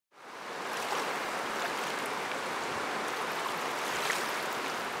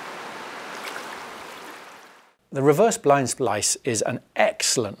The reverse blind splice is an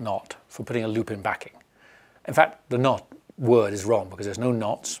excellent knot for putting a loop in backing. In fact, the knot word is wrong because there's no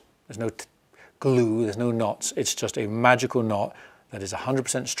knots, there's no glue, there's no knots. It's just a magical knot that is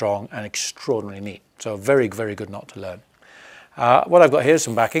 100% strong and extraordinarily neat. So a very, very good knot to learn. What I've got here is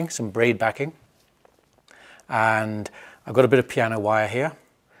some backing, some braid backing. And I've got a bit of piano wire here.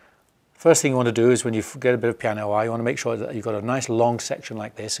 First thing you want to do is when you get a bit of piano wire, you want to make sure that you've got a nice long section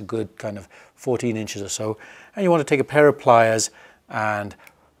like this, a good kind of 14 inches or so. And you want to take a pair of pliers and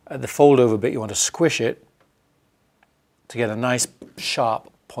at the fold over bit, you want to squish it to get a nice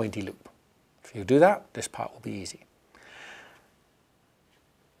sharp pointy loop. If you do that, this part will be easy.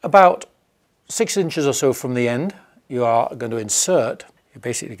 About 6 inches or so from the end, you are going to insert, you're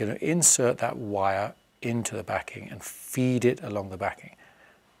basically going to insert that wire into the backing and feed it along the backing.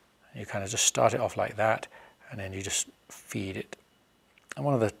 You kind of just start it off like that and then you just feed it. And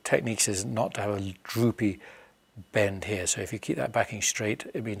one of the techniques is not to have a droopy bend here. So if you keep that backing straight,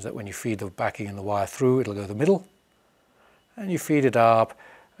 it means that when you feed the backing and the wire through, it'll go the middle. And you feed it up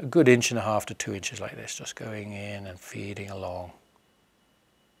a good 1.5 to 2 inches like this, just going in and feeding along.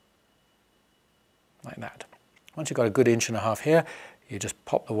 Like that. Once you've got a good 1.5 here, you just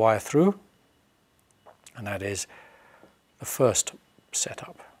pop the wire through. And that is the first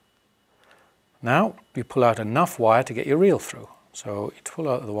setup. Now you pull out enough wire to get your reel through. So you pull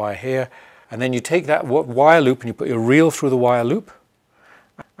out the wire here and then you take that wire loop and you put your reel through the wire loop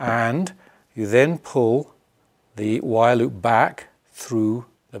and you then pull the wire loop back through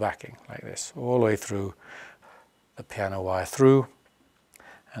the backing like this, all the way through the piano wire through.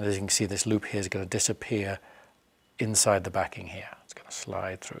 And as you can see, this loop here is going to disappear inside the backing here. It's going to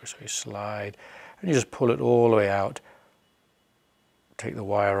slide through. So you slide and you just pull it all the way out, take the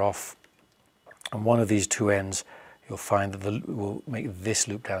wire off. And one of these two ends, you'll find that the loop will make this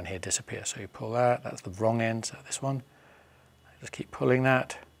loop down here disappear. So you pull that, that's the wrong end, so this one. Just keep pulling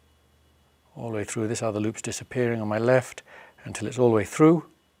that all the way through. This other loop's disappearing on my left until it's all the way through.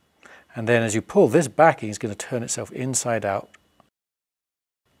 And then as you pull, this backing is going to turn itself inside out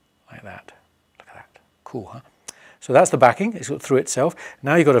like that. Look at that. Cool, huh? So that's the backing, it's got through itself.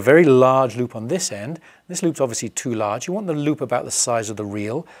 Now you've got a very large loop on this end. This loop's obviously too large. You want the loop about the size of the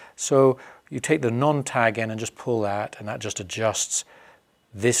reel. So you take the non-tag end and just pull that, and that just adjusts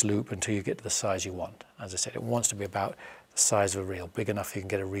this loop until you get to the size you want. As I said, it wants to be about the size of a reel, big enough you can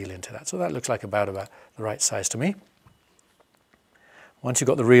get a reel into that. So that looks like about the right size to me. Once you've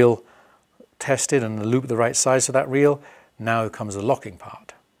got the reel tested and the loop the right size for that reel, now comes the locking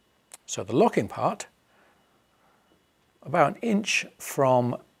part. So the locking part, about 1 inch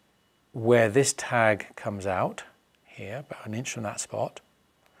from where this tag comes out, here, about 1 inch from that spot,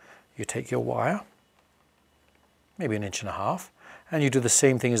 you take your wire, maybe 1.5 inches, and you do the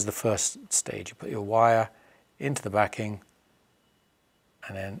same thing as the first stage. You put your wire into the backing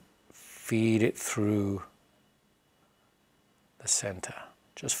and then feed it through the center,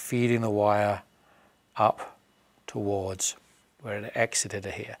 just feeding the wire up towards where it exited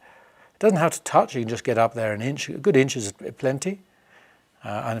here. It doesn't have to touch, you can just get up there 1 inch. A good inch is plenty.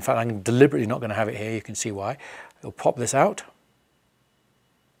 And in fact, I'm deliberately not going to have it here, you can see why. You'll pop this out,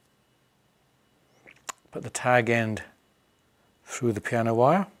 put the tag end through the piano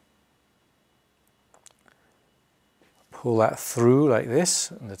wire, pull that through like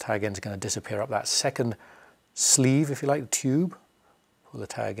this, and the tag end is going to disappear up that second sleeve, if you like, the tube. Pull the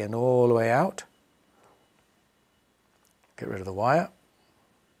tag end all the way out, get rid of the wire,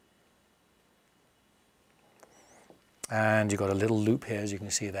 and you've got a little loop here, as you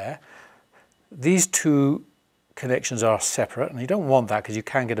can see there. These two connections are separate, and you don't want that because you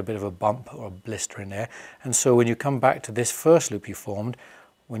can get a bit of a bump or a blister in there. And so when you come back to this first loop you formed,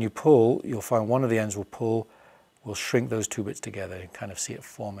 when you pull, you'll find one of the ends will shrink those two bits together. You can kind of see it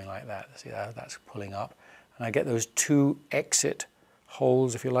forming like that. See that? That's pulling up. And I get those two exit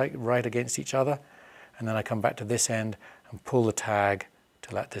holes, if you like, right against each other. And then I come back to this end and pull the tag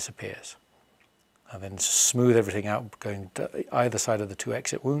till that disappears. And then smooth everything out, going to either side of the two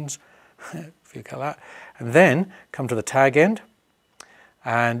exit wounds, if you get that. And then come to the tag end,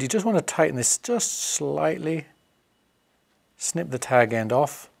 and you just want to tighten this just slightly. Snip the tag end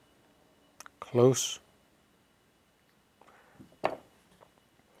off, close.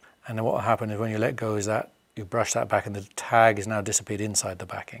 And then what will happen is when you let go is that you brush that back and the tag is now disappeared inside the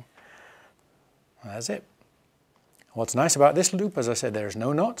backing. And that's it. What's nice about this loop, as I said, there's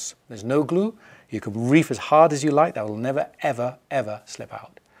no knots, there's no glue. You can reef as hard as you like, that will never, ever, ever slip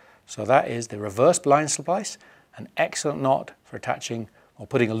out. So that is the reverse blind splice, an excellent knot for attaching or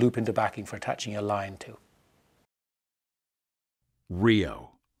putting a loop into backing for attaching your line to.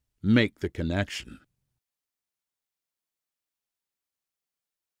 Rio. Make the connection.